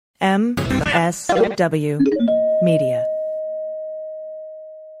MSW Media.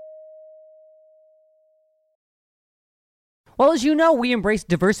 Well, as you know, we embrace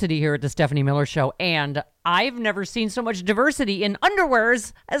diversity here at the Stephanie Miller Show, and I've never seen so much diversity in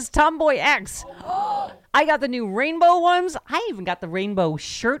underwears as Tomboy X. I got the new rainbow ones. I even got the rainbow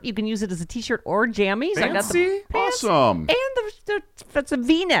shirt. You can use it as a t-shirt or jammies. Fancy? I got the pants Awesome. and it's a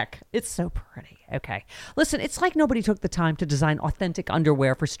V-neck. It's so pretty. Okay. Listen, it's like nobody took the time to design authentic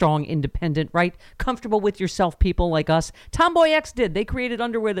underwear for strong, independent, right? Comfortable with yourself people like us. Tomboy X did. They created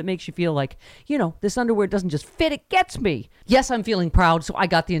underwear that makes you feel like, you know, this underwear doesn't just fit, it gets me. Yes, I'm feeling proud, so I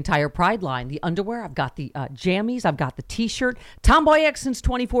got the entire Pride line. The underwear, I've got the jammies, I've got the t-shirt. Tomboy X since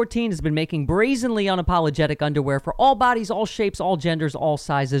 2014 has been making brazenly unapologetic underwear for all bodies, all shapes, all genders, all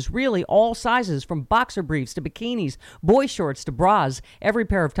sizes. Really, all sizes, from boxer briefs to bikinis, boy shorts to bras. Every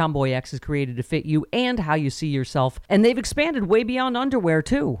pair of Tomboy X is created to fit you and how you see yourself. And they've expanded way beyond underwear,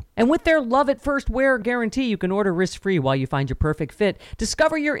 too. And with their love at first wear guarantee, you can order risk-free while you find your perfect fit.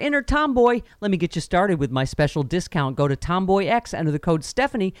 Discover your inner tomboy. Let me get you started with my special discount. Go to Tomboy X, enter the code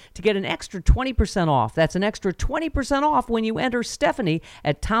Stephanie to get an extra 20% off. That's an extra 20% off when you enter Stephanie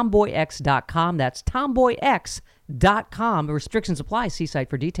at tomboyx.com. That's tomboyx.com. Restrictions apply. See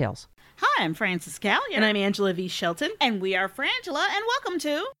site for details. Hi, I'm Frances Callier. And I'm Angela V. Shelton. And we are Frangela, and welcome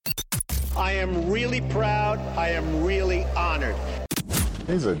to... I am really proud. I am really honored.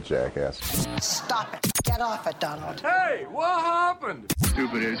 He's a jackass. Stop it. Get off it, Donald. Hey, what happened?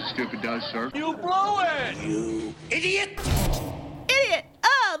 Stupid is, stupid does, sir. You blow it! You idiot! Idiot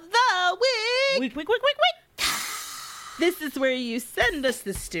of the Week! Week. This is where you send us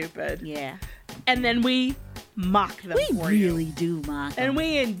the stupid. Yeah. And then we mock them We for really you. do mock them. And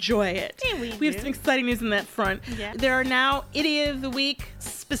we enjoy it. Yeah, we have do. some exciting news in that front. Yeah. There are now Idiot of the Week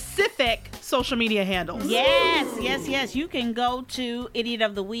specific social media handles. Yes. You can go to Idiot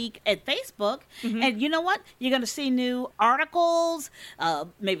of the Week at Facebook, and you know what? You're going to see new articles,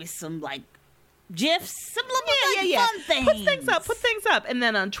 maybe some, like, GIFs, some little fun things. Put things up. And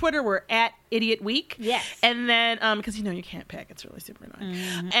then on Twitter, we're at Idiot Week. Yes. And then, because you know you can't pick, it's really super annoying.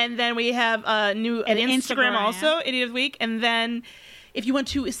 And then we have new And Instagram Instagram. also, Idiot of the Week. And then if you want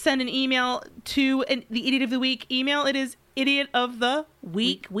to send an email to the Idiot of the Week email, it is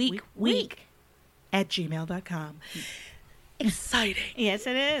idiotoftheweek at gmail.com. Exciting. Yes,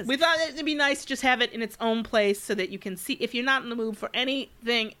 it is. We thought it'd be nice to just have it in its own place so that you can see if you're not in the mood for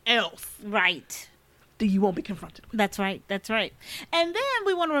anything else, Right. you won't be confronted with. That's right. And then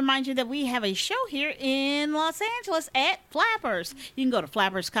we want to remind you that we have a show here in Los Angeles at Flappers. You can go to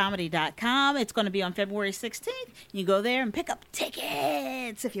flapperscomedy.com. It's going to be on February 16th. You go there and pick up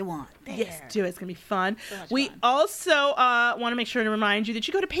tickets if you want. There. Yes, do it. It's going to be fun. So much We fun. also want to make sure to remind you that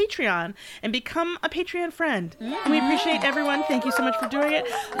you go to Patreon and become a Patreon friend. And we appreciate everyone. Thank you so much for doing it.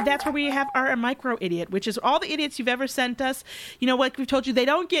 That's where we have our micro idiot, which is all the idiots you've ever sent us. You know what? We've told you they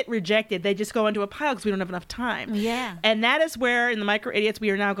don't get rejected. They just go into a pile because we don't have enough time. Yeah. And that is where in the micro idiots we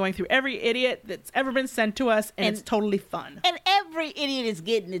are now going through every idiot that's ever been sent to us, and it's totally fun. And every idiot is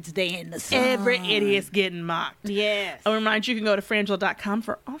getting its day in the sun. Every idiot's getting mocked. Yes. I'll remind you can go to frangela.com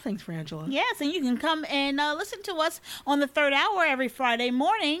for all things Frangela. Yes, and you can come and listen to us on the third hour every Friday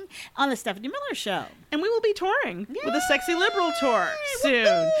morning on the Stephanie Miller Show. And we will be touring with a Sexy Liberal tour soon.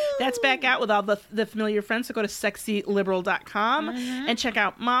 Woo-hoo! That's back out with all the familiar friends. So go to sexyliberal.com and check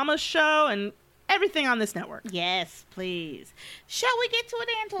out Mama's show and everything on this network. Yes, please. Shall we get to it,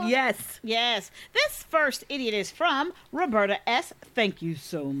 Angela? Yes. This first idiot is from Roberta S. Thank you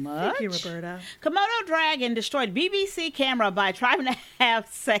so much. Thank you, Roberta. Komodo dragon destroyed BBC camera by trying to have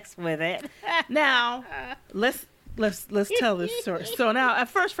sex with it. Now, let's tell this story. So now, at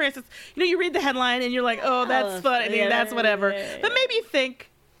first, Frances, you read the headline and you're like, oh, that's funny, yeah, that's whatever. But maybe you think,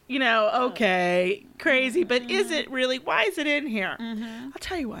 okay, crazy, but is it really? Why is it in here? I'll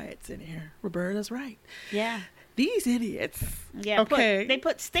tell you why it's in here. Roberta's right. Yeah. These idiots. Yeah. Okay. They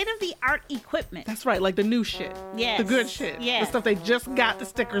put state-of-the-art equipment. That's right, like the new shit. Yes. The good shit. Yes. The stuff they just got the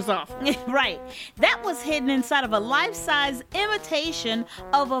stickers off. Right. That was hidden inside of a life-size imitation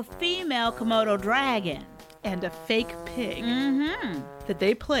of a female Komodo dragon. And a fake pig that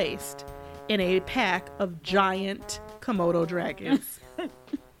they placed in a pack of giant Komodo dragons.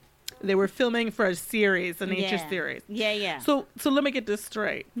 They were filming for a series, a nature series. Yeah. So let me get this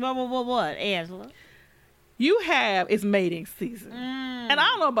straight. What, Angela? It's mating season. And I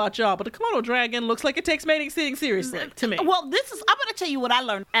don't know about y'all, but the Komodo dragon looks like it takes mating season seriously to me. Well, I'm going to tell you what I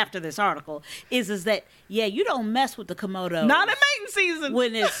learned after this article is that, yeah, you don't mess with the Komodo. Not in mating season.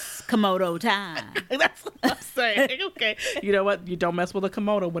 When it's Komodo time. That's what I'm saying. Okay. You know what? You don't mess with a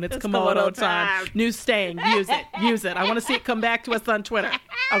Komodo when it's Komodo time. New saying. Use it. Use it. I want to see it come back to us on Twitter.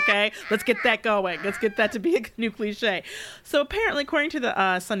 Okay? Let's get that going. Let's get that to be a new cliche. So apparently, according to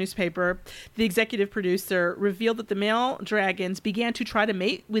the Sun newspaper, the executive producer revealed that the male dragons began to try to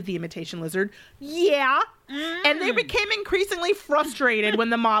mate with the imitation lizard. Yeah. And they became increasingly frustrated when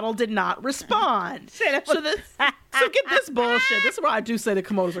the model did not respond. So get this bullshit. This is where I do say the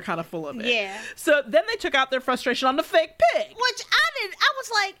Komodos are kind of full of it. Yeah. So then they took out their frustration on the fake pig. Which I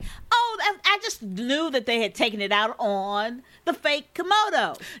was like, oh, I just knew that they had taken it out on the fake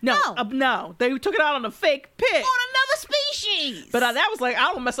Komodo. No. They took it out on a fake pig. On another species. But that was like, I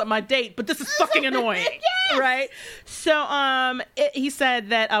don't want to mess up my date, but this is fucking annoying. Yes. Right? So he said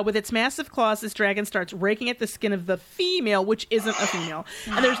that with its massive claws, this dragon starts raking at the skin of the female, which isn't a female.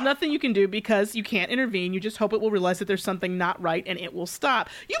 And there's nothing you can do because you can't intervene. You just hope it will realize that there's something not right and it will stop.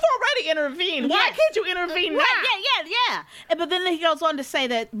 You've already intervened. Why can't you intervene now? Yeah. But then he goes on to say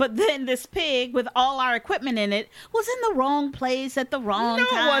that, but then this pig with all our equipment in it was in the wrong place at the wrong time.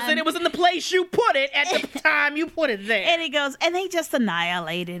 No, it wasn't. It was in the place you put it at the time you put it there. And he goes, and they just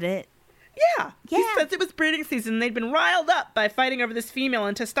annihilated it. Yeah. He says it was breeding season. They'd been riled up by fighting over this female,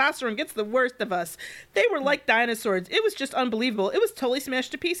 and testosterone gets the worst of us. They were like dinosaurs. It was just unbelievable. It was totally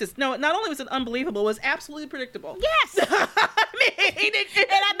smashed to pieces. No, not only was it unbelievable, it was absolutely predictable. Yes. And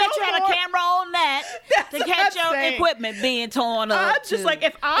I bet you had a camera on that to catch your equipment being torn up. I'm just like,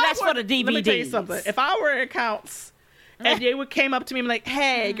 if I that's were, for the DVDs. Let me tell you something. If I were in accounts and they came up to me and be like,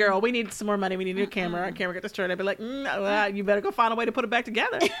 hey, girl, we need some more money. We need a new camera. Our camera got destroyed. I'd be like, you better go find a way to put it back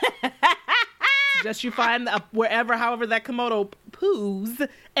together. Just you find however that Komodo poos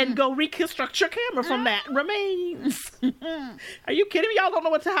and go reconstruct your camera from that remains. Are you kidding me? Y'all don't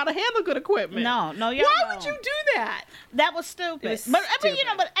know how to handle good equipment. No, y'all Why don't. would you do that? That was stupid. But I mean,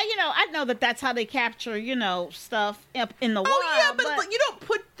 I know that that's how they capture, stuff up in the wild. Oh yeah, but you don't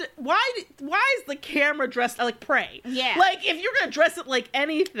put why is the camera dressed like prey? Yeah. Like if you're gonna dress it like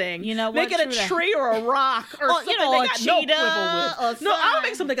anything, make it a tree or a rock or something they got no quibble with. No, I'll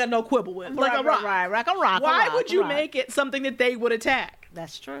make something they got no quibble with, like a rock. Right, a rock. Why would you make it something that they would attack?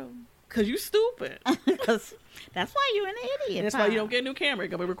 That's true. Because you stupid. Because that's why you're an idiot. And that's why you don't get a new camera. You're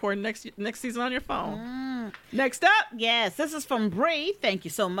going to be recording next season on your phone. Next up. Yes, this is from Bree. Thank you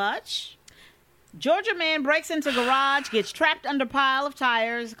so much. Georgia man breaks into garage, gets trapped under pile of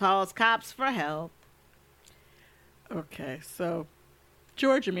tires, calls cops for help. Okay, so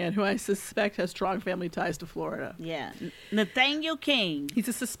Georgia man, who I suspect has strong family ties to Florida. Yeah. Nathaniel King. He's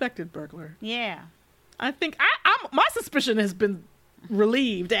a suspected burglar. Yeah. I think my suspicion has been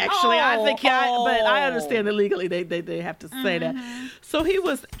relieved, actually. But I understand that legally they have to say that. So he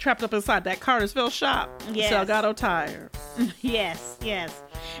was trapped up inside that Cartersville shop. Yes. Salgado Tire. Yes.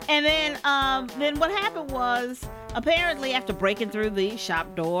 And then what happened was, apparently after breaking through the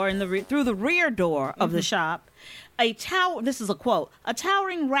shop door and through the rear door of the shop, this is a quote, a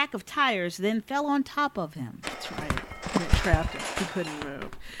towering rack of tires then fell on top of him. That's right. And it trapped him. He couldn't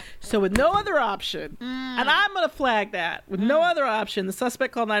move. So with no other option, and I'm going to flag that, with no other option, the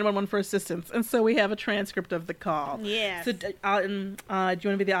suspect called 911 for assistance. And so we have a transcript of the call. Yes. So do you want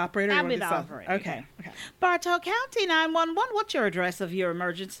to be the operator? I'll be the operator. Okay. Bartow County 911, what's your address of your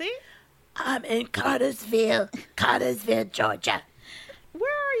emergency? I'm in Cartersville, Georgia.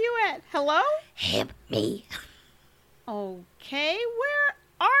 Where are you at? Hello? Help me. Okay, where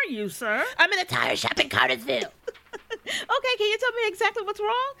are you, sir? I'm in a tire shop in Cartersville. Okay, can you tell me exactly what's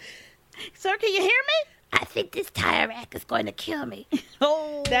wrong? Sir, can you hear me? I think this tire rack is going to kill me.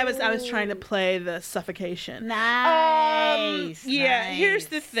 Oh. I was trying to play the suffocation. Nice. Nice. Here's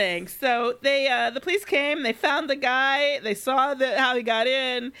the thing. So the police came, they found the guy, they saw how he got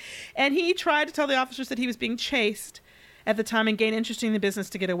in, and he tried to tell the officers that he was being chased at the time and gained interest in the business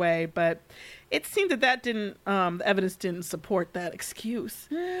to get away, but it seemed that didn't, the evidence didn't support that excuse.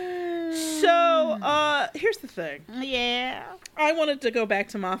 So, here's the thing. Yeah. I wanted to go back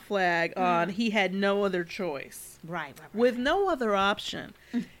to my flag on he had no other choice. Right. With no other option.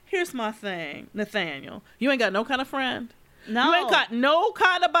 Here's my thing, Nathaniel. You ain't got no kind of friend. No. You ain't got no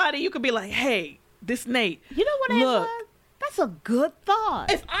kind of body you could be like, hey, this Nate. You know what, Angela? That's a good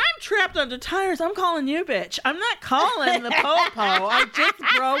thought. If I'm trapped under tires, I'm calling you, bitch. I'm not calling the popo. I just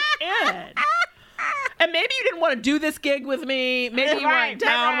broke in. And maybe you didn't want to do this gig with me. Maybe you weren't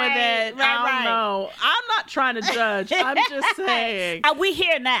down with it. I don't know. I'm not trying to judge. I'm just saying. Are we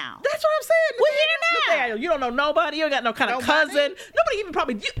here now? That's what I'm saying. We're here now. Nathaniel, you don't know nobody. You don't got no kind of cousin. Nobody even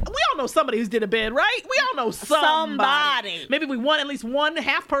probably. We all know somebody who's did a bid, right? We all know somebody. Maybe we want at least one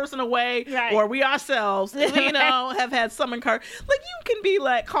half person away, or we ourselves, have had some encouragement. Like you can be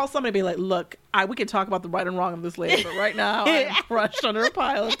like, call somebody and be like, look, we can talk about the right and wrong of this lady, but right now I'm crushed under a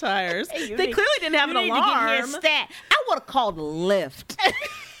pile of tires. They clearly didn't have an alarm. I would have called Lyft.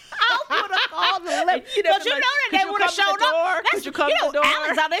 I would have called the Lyft. But you know that they would have shown up. Could you come to the door?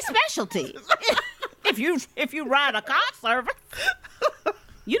 Allen's are their specialty. if you ride a car service,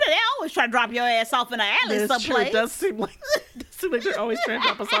 they always try to drop your ass off in an alley someplace. True. It does seem like they're always trying to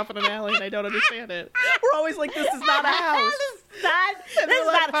drop us off in an alley, and I don't understand it. We're always like, this is not a house.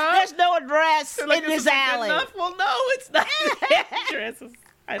 There's no address in this alley. Well, no, it's not.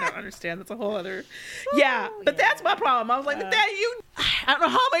 I don't understand. That's a whole other. Yeah, but that's my problem. I was like, I don't know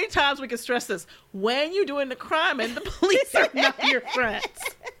how many times we can stress this. When you're doing the crime and the police are not your friends.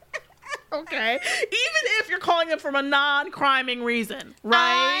 Okay? Even if you're calling them from a non-criming reason,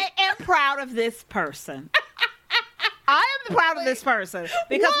 right? I am proud of this person. I am proud of this person.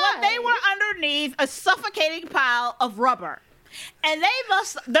 Because they were underneath a suffocating pile of rubber. And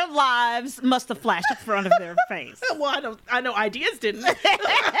their lives must have flashed in front of their face. Well, I know ideas didn't. So,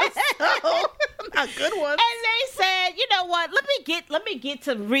 not good ones. And they said, you know what? Let me get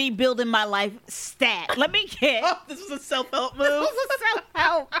to rebuilding my life stat. Let me get. Oh, this was a self-help move. This was a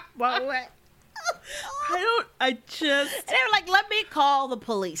self-help moment. They were like, let me call the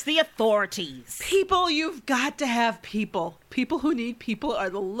police, the authorities. People, you've got to have people. People who need people are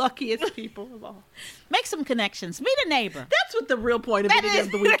the luckiest people of all. Make some connections. Meet a neighbor. That's what the real point of Idiot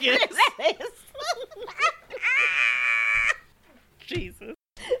of the Week is. That is. Jesus.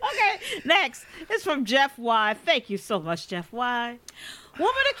 Okay, next is from Jeff Y. Thank you so much, Jeff Y.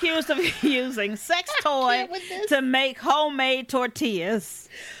 Woman accused of using sex toy to make homemade tortillas.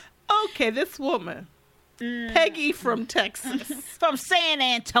 Okay, this woman, Peggy from Texas. From San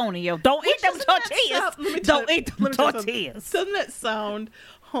Antonio. Don't eat them tortillas. Don't eat them tortillas. Doesn't that sound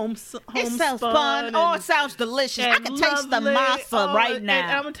homespun? It sounds fun. It sounds delicious. I can taste the masa right now.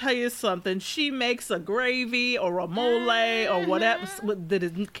 And I'm going to tell you something. She makes a gravy or a mole or whatever that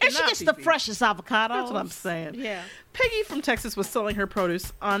is. And she gets the freshest avocados. That's what I'm saying. Yeah. Peggy from Texas was selling her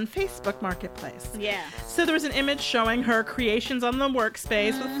produce on Facebook Marketplace. Yeah. So there was an image showing her creations on the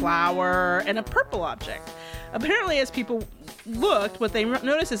workspace with flour and a purple object. Apparently, as people looked, what they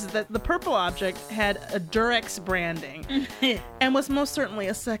noticed is that the purple object had a Durex branding and was most certainly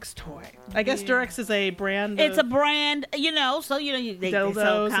a sex toy. I guess Durex is a brand. It's a brand, they sell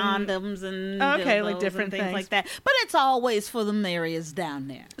condoms and like different things like that. But it's always for the areas down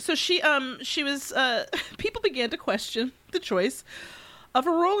there. So she was. People began to question the choice of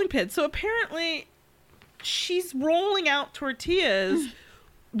a rolling pin. So apparently, she's rolling out tortillas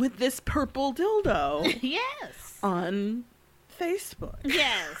with this purple dildo. Yes. On Facebook.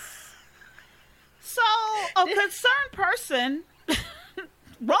 Yes. So a concerned person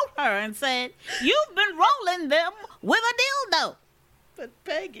wrote her and said, "You've been rolling them with a dildo." But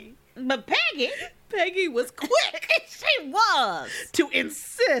Peggy was quick. She was. To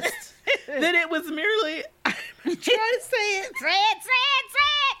insist that it was merely, I'm trying to say it. Say it.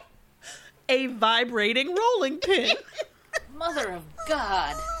 A vibrating rolling pin. Mother of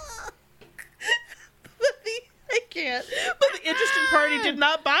God. I can't. But the interesting party did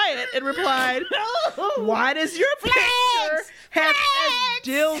not buy it and replied, "Why does your picture have a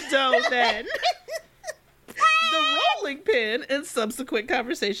dildo then?" The rolling pin in subsequent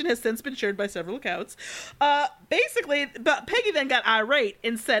conversation has since been shared by several accounts. But Peggy then got irate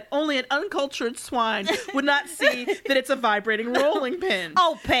and said only an uncultured swine would not see that it's a vibrating rolling pin.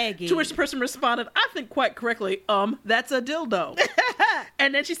 Oh, Peggy. To which the person responded, I think quite correctly, that's a dildo.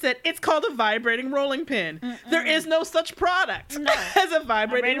 And then she said, it's called a vibrating rolling pin. There is no such product as a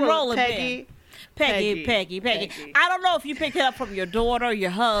vibrating rolling pin. Peggy. I don't know if you picked it up from your daughter or your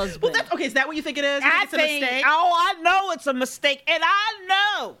husband. Well, that's okay. Is that what you think it is? I think it's a mistake? I know it's a mistake, and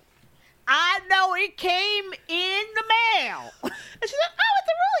I know it came in the mail. And she said, it's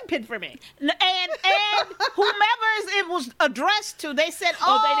a rolling pin for me. And whomever it was addressed to, they said,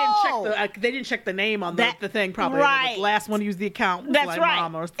 they didn't check the name on the thing probably. Right. The last one used the account. Was that's like right.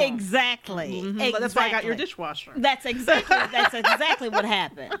 Mom or something. Exactly. Exactly. That's why I got your dishwasher. That's exactly what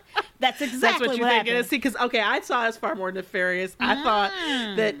happened. That's exactly what you think it is. See, because I saw it as far more nefarious. I thought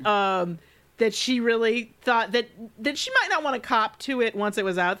that that she really thought that she might not want to cop to it once it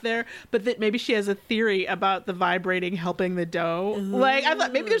was out there, but that maybe she has a theory about the vibrating helping the dough. Ooh. Like I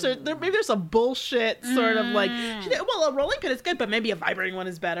thought maybe there's a bullshit sort of like, well, a rolling pin is good, but maybe a vibrating one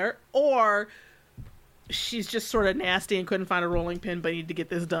is better, or she's just sort of nasty and couldn't find a rolling pin, but needed to get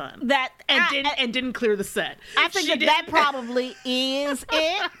this done. Didn't clear the set. I think that probably is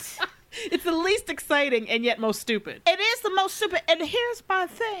it. It's the least exciting and yet most stupid. It is the most stupid. And here's my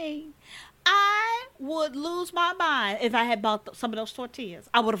thing. I would lose my mind if I had bought some of those tortillas.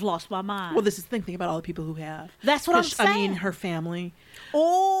 I would have lost my mind. Well, this is the thing about all the people who have. That's what I'm saying. I mean, her family.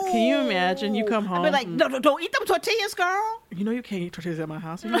 Oh. Can you imagine? You come home. I'd be like, no, don't eat them tortillas, girl. You know you can't eat tortillas at my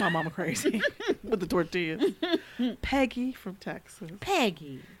house. You know my mama crazy with the tortillas. Peggy from Texas.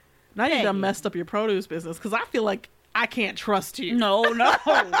 Peggy. Now you done messed up your produce business because I feel like I can't trust you. No. Not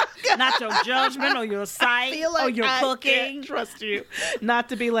your judgment or your sight or your cooking. I can't trust you. Not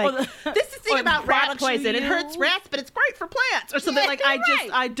to be like, this is the thing about rat poison. It hurts rats, but it's great for plants. Or something like,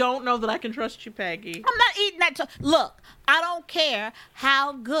 I don't know that I can trust you, Peggy. I'm not eating that. Look, I don't care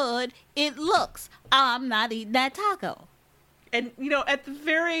how good it looks. I'm not eating that taco. And, at the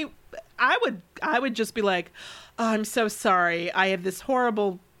very, I would just be like, oh, I'm so sorry. I have this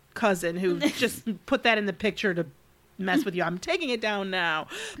horrible cousin who just put that in the picture to mess with you. I'm taking it down now.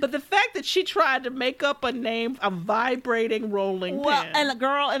 But the fact that she tried to make up a name, a vibrating rolling pin. Well, and I'm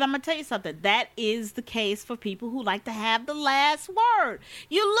going to tell you something. That is the case for people who like to have the last word.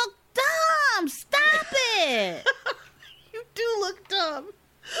 You look dumb. Stop it. You do look dumb.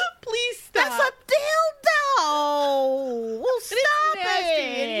 Please stop. That's a dildo. Well, stop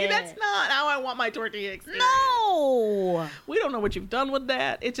it. That's not how I want my tortilla experience. No. We don't know what you've done with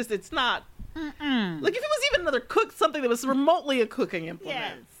that. It's not. Like if it was even something that was remotely a cooking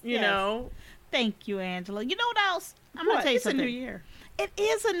implement, you know. Thank you, Angela. You know what else? I'm going to tell you something. It's a new year. It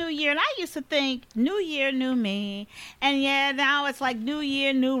is a new year, and I used to think new year, new me, and now it's like new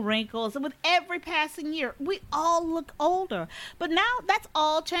year, new wrinkles. And with every passing year, we all look older. But now that's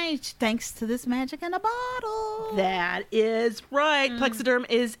all changed thanks to this magic in a bottle. That is right. Plexiderm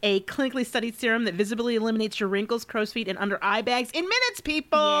is a clinically studied serum that visibly eliminates your wrinkles, crow's feet, and under eye bags in minutes,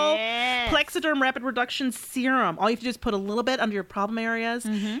 people. Yes. Plexiderm Rapid Reduction Serum. All you have to do is put a little bit under your problem areas,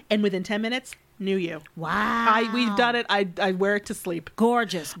 and within 10 minutes, new you. Wow. We've done it. I wear it to sleep.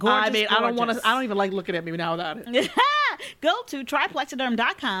 Gorgeous. I mean, gorgeous. I don't even like looking at me now without it. Go to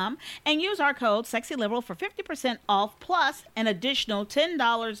tryplexiderm.com and use our code SEXYLIBERAL for 50% off plus an additional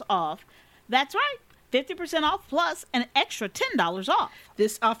 $10 off. That's right. 50% off plus an extra $10 off.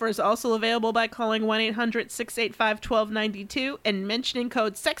 This offer is also available by calling 1-800-685-1292 and mentioning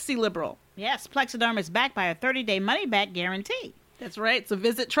code SEXYLIBERAL. Yes, Plexiderm is backed by a 30-day money-back guarantee. That's right. So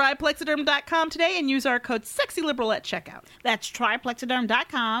visit tryplexiderm.com today and use our code SEXYLIBERAL at checkout. That's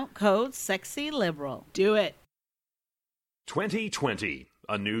tryplexiderm.com, code SEXYLIBERAL. Do it. 2020,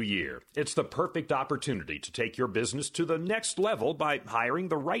 a new year. It's the perfect opportunity to take your business to the next level by hiring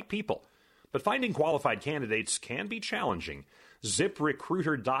the right people. But finding qualified candidates can be challenging.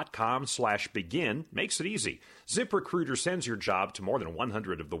 ZipRecruiter.com/begin makes it easy. ZipRecruiter sends your job to more than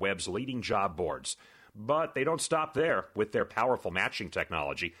 100 of the web's leading job boards. But they don't stop there. With their powerful matching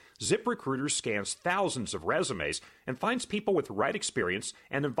technology, ZipRecruiter scans thousands of resumes and finds people with the right experience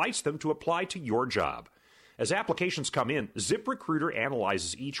and invites them to apply to your job. As applications come in, ZipRecruiter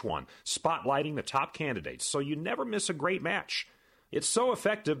analyzes each one, spotlighting the top candidates so you never miss a great match. It's so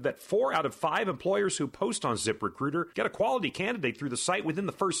effective that 4 out of 5 employers who post on ZipRecruiter get a quality candidate through the site within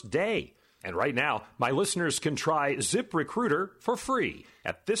the first day. And right now, my listeners can try ZipRecruiter for free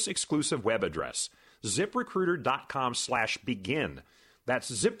at this exclusive web address, ZipRecruiter.com/begin.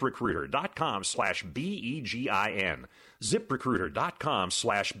 That's ZipRecruiter.com/BEGIN.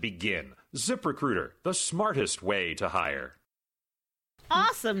 ZipRecruiter.com/begin. ZipRecruiter, the smartest way to hire.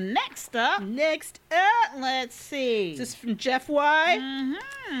 Awesome. Next up, let's see. This is from Jeff Y.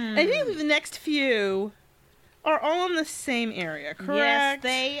 I think the next few are all in the same area, correct? Yes,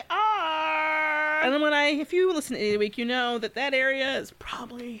 they are. And then if you listen to Idiot Week, you know that area is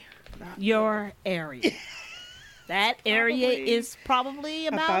probably not your area. That area is probably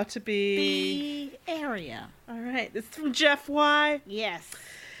about to be the area. All right. This is from Jeff Y. Yes.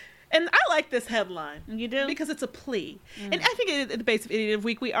 And I like this headline. You do? Because it's a plea. And I think at the base of Idiot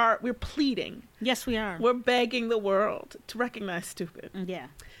Week, we're pleading. Yes, we are. We're begging the world to recognize stupid. Yeah.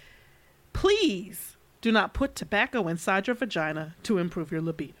 Please do not put tobacco inside your vagina to improve your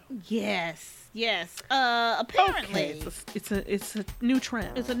libido. Yes. Apparently, it's a new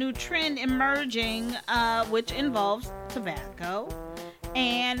trend. It's a new trend emerging, which involves tobacco.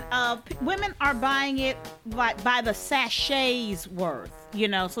 and women are buying it by the sachets worth.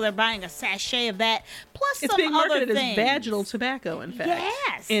 So they're buying a sachet of that plus It's some being other marketed things. as vaginal tobacco, in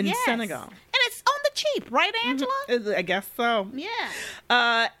fact. In Senegal. And it's on the cheap, right, Angela? I guess so.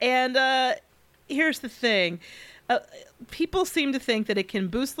 Yeah. And here's the thing. People seem to think that it can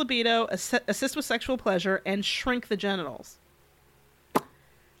boost libido, assist with sexual pleasure, and shrink the genitals.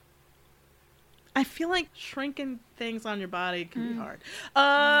 I feel like shrinking things on your body can be hard.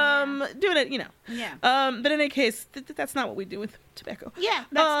 Doing it, Yeah. But in any case, that's not what we do with tobacco. Yeah,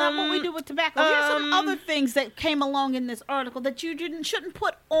 that's not what we do with tobacco. Here's some other things that came along in this article that you shouldn't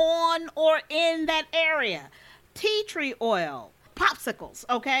put on or in that area. Tea tree oil, popsicles,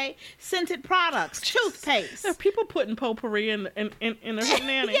 okay? Scented products, toothpaste. There are people putting potpourri in their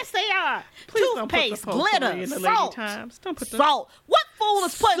nanny. Yes, they are. Please don't put the Toothpaste, potpourri glitter, in the Lady salt. Times. Don't put the Salt. What fool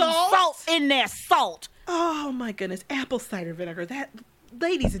is putting salt in there? Salt. Oh my goodness, apple cider vinegar. That,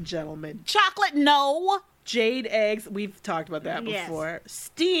 ladies and gentlemen, Chocolate, no. jade eggs. We've talked about that Yes. before.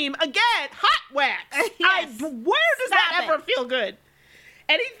 Steam again. Hot wax. Yes. Where does that Stop ever it. feel good?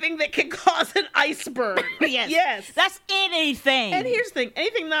 Anything that can cause an iceberg. Yes. That's anything. And here's the thing: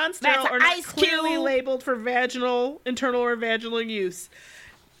 anything non-sterile That's or an not ice clearly cube. labeled for internal or vaginal use.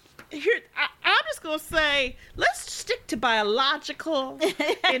 Here, I'm just gonna say, let's stick to biological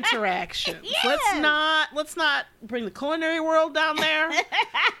interactions. Yes. Let's not bring the culinary world down there.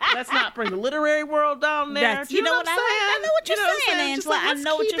 Let's not bring the literary world down there. That's- Do you know what I'm saying? I know what you're You know saying, Just Angela. I let's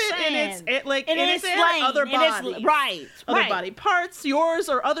know what keep you're it saying. in its In its lane. other In its- bodies, right, other right. body parts, yours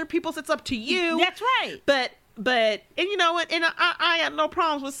or other people's. It's up to you. That's right. But and you know what? And I have no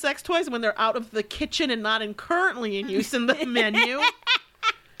problems with sex toys when they're out of the kitchen and not currently in use in the menu.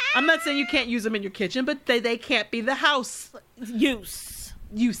 I'm not saying you can't use them in your kitchen, but they can't be the house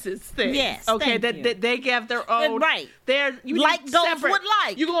uses thing. Yes, Okay. thank you. That they have their own. Right. You Like need goes separate. with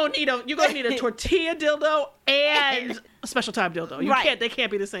like. You're gonna need a tortilla dildo and a special time dildo. Right. They can't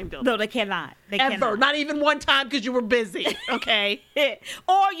be the same dildo. No, they cannot. They Ever. cannot. Not even one time because you were busy. Okay.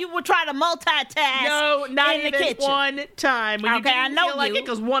 Or you will try to multitask. No, not in even the kitchen. one time. When you Okay, I didn't know feel like you. it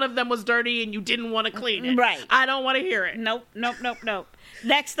because one of them was dirty and you didn't want to clean it. Right. I don't want to hear it. Nope.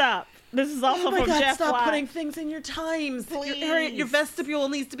 Next up. This is also Oh my from God, Jeff stop Y. putting things in your times. Please. Your vestibule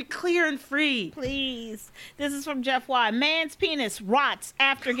needs to be clear and free. Please. This is from Jeff Y. Man's penis rots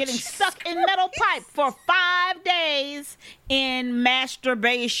after getting stuck in metal pipe for 5 days in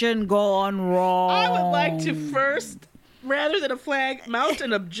masturbation gone wrong. I would like to first, rather than a flag, mount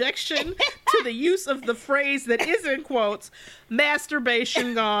an objection to the use of the phrase that is in quotes,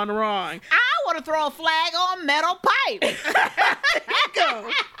 masturbation gone wrong. I want to throw a flag on metal pipe. Go.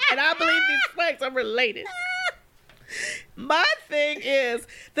 And I believe these flags are related. My thing is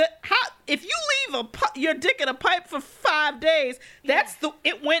that if you leave your dick in a pipe for 5 days,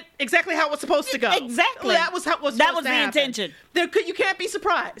 it went exactly how it was supposed to go. Exactly. That was how it was. That supposed was to the happen. intention. You can't be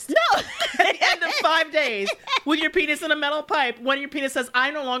surprised. No. At the end of 5 days, with your penis in a metal pipe, one of your penis says,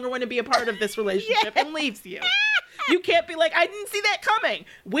 "I no longer want to be a part of this relationship," and leaves you. You can't be like, "I didn't see that coming."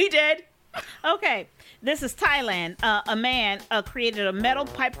 We did. Okay, this is Thailand. A man created a metal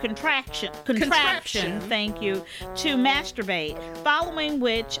pipe contraption. Thank you, to masturbate. Following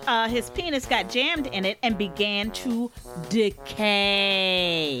which, his penis got jammed in it and began to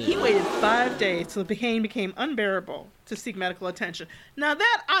decay. He waited 5 days till the pain became unbearable to seek medical attention. Now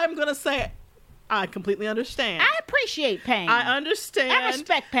that I'm gonna say, I completely understand. I appreciate pain. I understand. I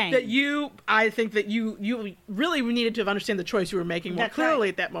respect pain. I think that you really needed to have understand the choice you were making more That's clearly right.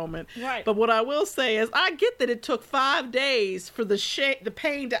 at that moment. Right. But what I will say is, I get that it took 5 days for the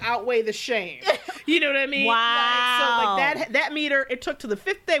pain to outweigh the shame. You know what I mean? Wow. So that meter, it took to the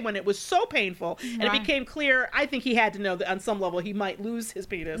 5th day when it was so painful, and it Right. became clear. I think he had to know that on some level he might lose his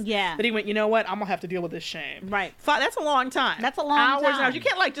penis. Yeah. That he went, you know what? I'm gonna have to deal with this shame. Right. That's a long time. That's a long hours time. And hours. You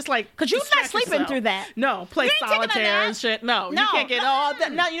can't just 'Cause you're not distract sleeping yourself. through that. No, play You ain't taking a solitaire nap. and shit. No, No, you can't get all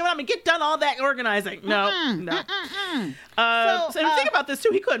that. No, you know what? I'm gonna get done all that organizing. No. So think about this too.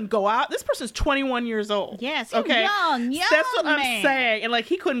 He couldn't go out. This person's 21 years old. Yes, he's okay. young That's what man. I'm saying. And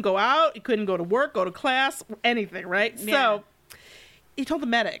he couldn't go out. He couldn't go to work, go to class, anything. Right. Yeah. So he told the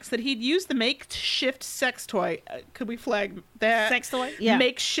medics that he'd used the makeshift sex toy. Could we flag that? Sex toy? Yeah.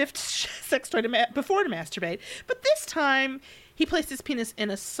 Makeshift sex toy before to masturbate. But this time, he placed his penis in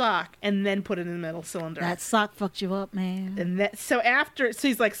a sock and then put it in a metal cylinder. That sock fucked you up, man. And so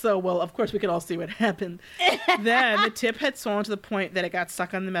he's like, of course we could all see what happened. Then the tip had swollen to the point that it got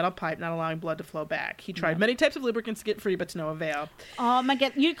stuck on the metal pipe, not allowing blood to flow back. He tried many types of lubricants to get free, but to no avail. Oh my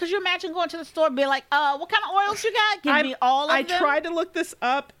God! Could you imagine going to the store and be like, what kind of oils you got? Give me all of them. I tried to look this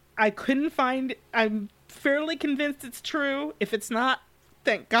up. I couldn't find. I'm fairly convinced it's true. If it's not,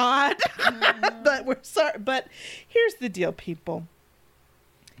 Thank God. But we're sorry. But here's the deal, people.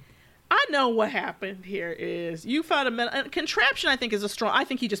 I know what happened here is you found a contraption. I think is a strong. I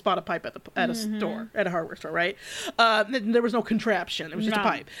think he just bought a pipe at a store, at a hardware store, right? There was no contraption. It was just a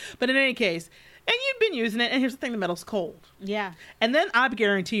pipe. But in any case, and you'd been using it. And here's the thing: the metal's cold. Yeah. And then I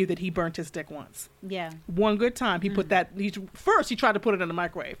guarantee you that he burnt his dick once. Yeah. One good time, he put that. First, he tried to put it in the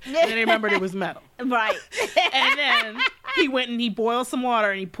microwave, and then he remembered it was metal. Right. And then he went and he boiled some water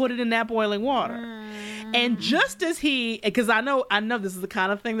and he put it in that boiling water. And just as because I know this is the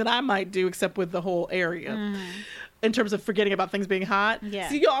kind of thing that I might do, except with the whole area, in terms of forgetting about things being hot. Yeah.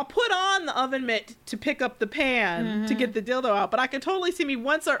 So y'all put on the oven mitt to pick up the pan to get the dildo out, but I could totally see me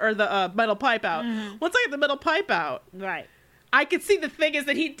or the metal pipe out. Once I get the metal pipe out, Right. I could see the thing is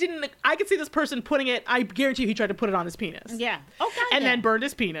that he didn't. I could see this person putting it. I guarantee you, he tried to put it on his penis. Yeah. Okay. And then burned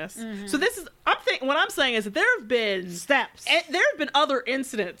his penis. So this is. What I'm saying is that there have been Steps. and there have been other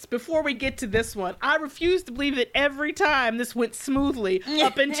incidents before we get to this one. I refuse to believe that every time this went smoothly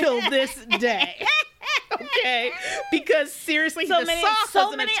up until this day. Okay, because seriously, so many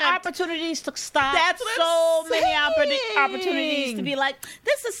opportunities to stop. That's what so I'm many saying. opportunities to be like,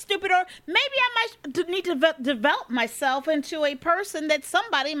 this is stupid, or maybe I might need to develop myself into a person that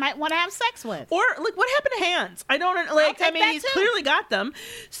somebody might want to have sex with. Or like, what happened to hands? I don't like. I'll I take mean, that he's too. clearly got them.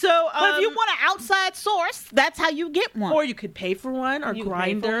 So, But if you want an outside source, that's how you get one. or you could pay for one, or You could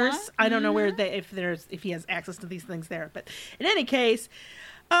pay for grinders. one. I don't know where if he has access to these things there. But in any case,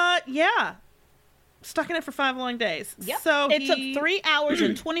 yeah. Stuck in it for 5 long days. Yep. So it took 3 hours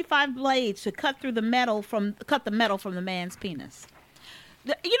and 25 blades to cut the metal from the man's penis.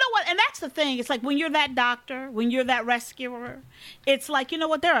 You know what? And that's the thing. It's like when you're that doctor, when you're that rescuer, it's like, you know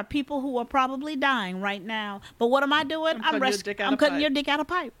what? There are people who are probably dying right now. But what am I doing? I'm cutting your dick out of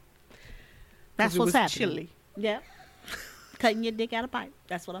pipe. That's what's happening. Chilly. Yeah. Cutting your dick out of pipe.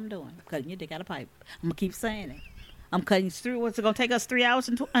 That's what I'm doing. Cutting your dick out of pipe. I'm going to keep saying it. I'm cutting through. What's it going to take us 3 hours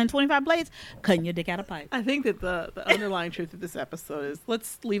and 25 blades? Cutting your dick out of pipe. I think that the underlying truth of this episode is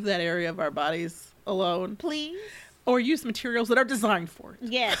let's leave that area of our bodies alone. Please. Or use materials that are designed for it.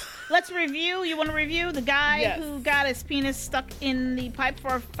 Yes. Let's review. You want to review the guy Yes. who got his penis stuck in the pipe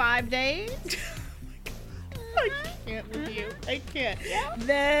for 5 days? I can't with you. I can't. Yeah.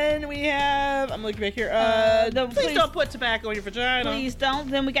 Then we have, I'm looking back here. Please don't put tobacco in your vagina. Please don't.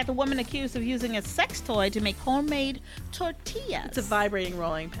 Then we got the woman accused of using a sex toy to make homemade tortillas. It's a vibrating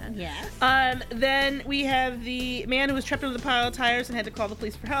rolling pin. Yes. Then we have the man who was trapped under the pile of tires and had to call the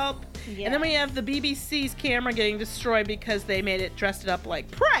police for help. Yeah. And then we have the BBC's camera getting destroyed because they dressed it up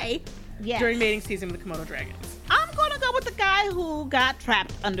like prey during mating season with the Komodo dragons. I'm going to go with the guy who got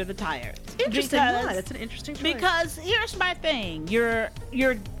trapped under the tires. Interesting. That's an interesting choice. Because here's my thing. You're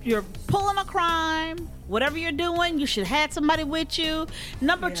pulling a crime. Whatever you're doing, you should have somebody with you.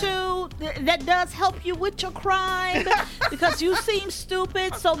 Number two, that does help you with your crime because you seem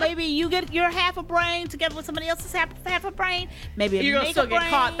stupid. So maybe you get your half a brain together with somebody else's half a brain. Maybe you're gonna still brain, get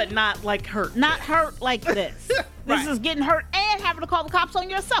caught, but not like hurt. Not hurt like this. This is getting hurt and having to call the cops on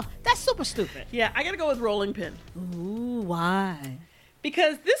yourself. That's super stupid. Yeah, I gotta go with rolling pin. Ooh, why?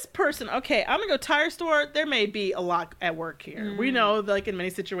 Because this person, okay, I'm gonna go tire store. There may be a lot at work here. We know, like in many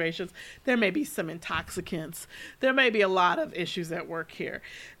situations, there may be some intoxicants. There may be a lot of issues at work here.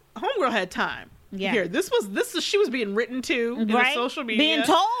 Homegirl had time. Yeah. Here, she was being written to in the social media. Being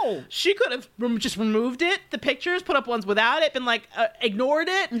told. She could have just removed it, the pictures, put up ones without it, been like, ignored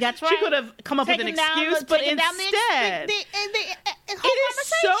it. That's right. She could have come up with an excuse, but instead, it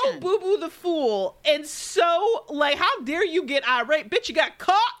is so boo-boo the fool, and so, like, how dare you get irate? Bitch, you got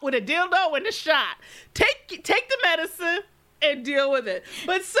caught with a dildo in the shot. Take the medicine and deal with it.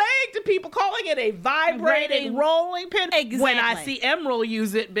 But saying to people, calling it a vibrating rolling pin, when I see Emerald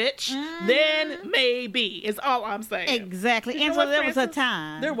use it, bitch, then maybe is all I'm saying. Exactly. You know Angela, what, there was a Francis?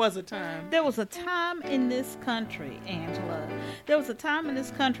 time. There was a time. There was a time in this country, Angela. There was a time in this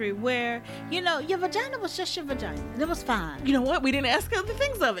country where, your vagina was just your vagina. And it was fine. You know what? We didn't ask other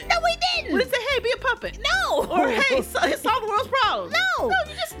things of it. No, we didn't. We didn't say, hey, be a puppet. No. Or, hey, solve the world's problems. No. No,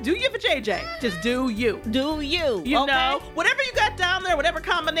 you just do you for JJ. Just do you. Do you. You okay? know, whatever you got down there, whatever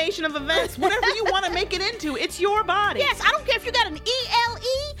combination of events, whatever you want to make it into, it's your body. Yes, I don't care if you got an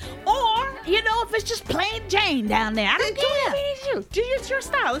ELE or, if it's just plain Jane down there. I don't care. It's your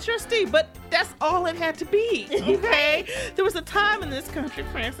style. It's your style. But that's all it had to be. Okay? There was a time in this country,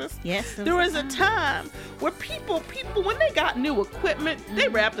 Francis. Yes. There was a time where people, when they got new equipment, they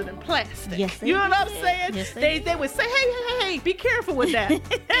wrapped it in plastic. Yes, they you know what I'm did. saying? Yes, they would say, hey, be careful with that.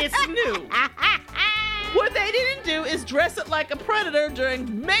 It's new. What they they didn't do is dress it like a predator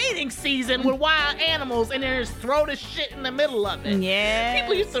during mating season with wild animals and then just throw the shit in the middle of it. Yeah.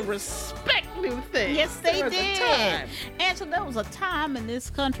 People used to respect new things. Yes, they There was a did. time. And so there was a time in this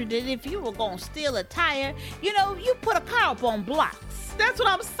country that if you were going to steal a tire, you know, you put a car up on blocks. That's what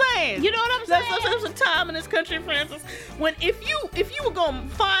I'm saying. You know what I'm saying? There was a time in this country, Francis, when if you were gonna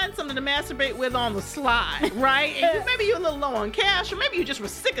find something to masturbate with on the slide, right? And maybe you're a little low on cash, or maybe you just were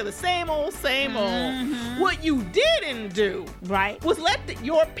sick of the same old. What you didn't do, Right. was let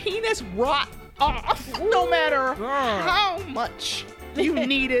your penis rot off, no matter how much you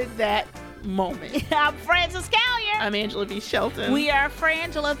needed that moment. I'm Francis Callier. I'm Angela V. Shelton. We are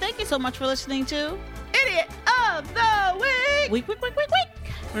Frangela. Thank you so much for listening to Idiot of the Week. Week.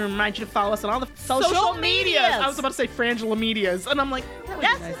 We remind you to follow us on all the Social medias. I was about to say Frangela Medias, and I'm like,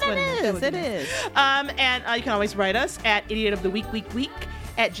 Yes, it is. And you can always write us at idiotoftheweek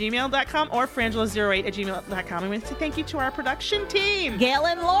 @gmail.com or frangela08@gmail.com. And we want to say thank you to our production team. Gail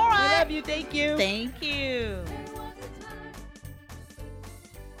and Laura. We love you. Thank you. Thank you.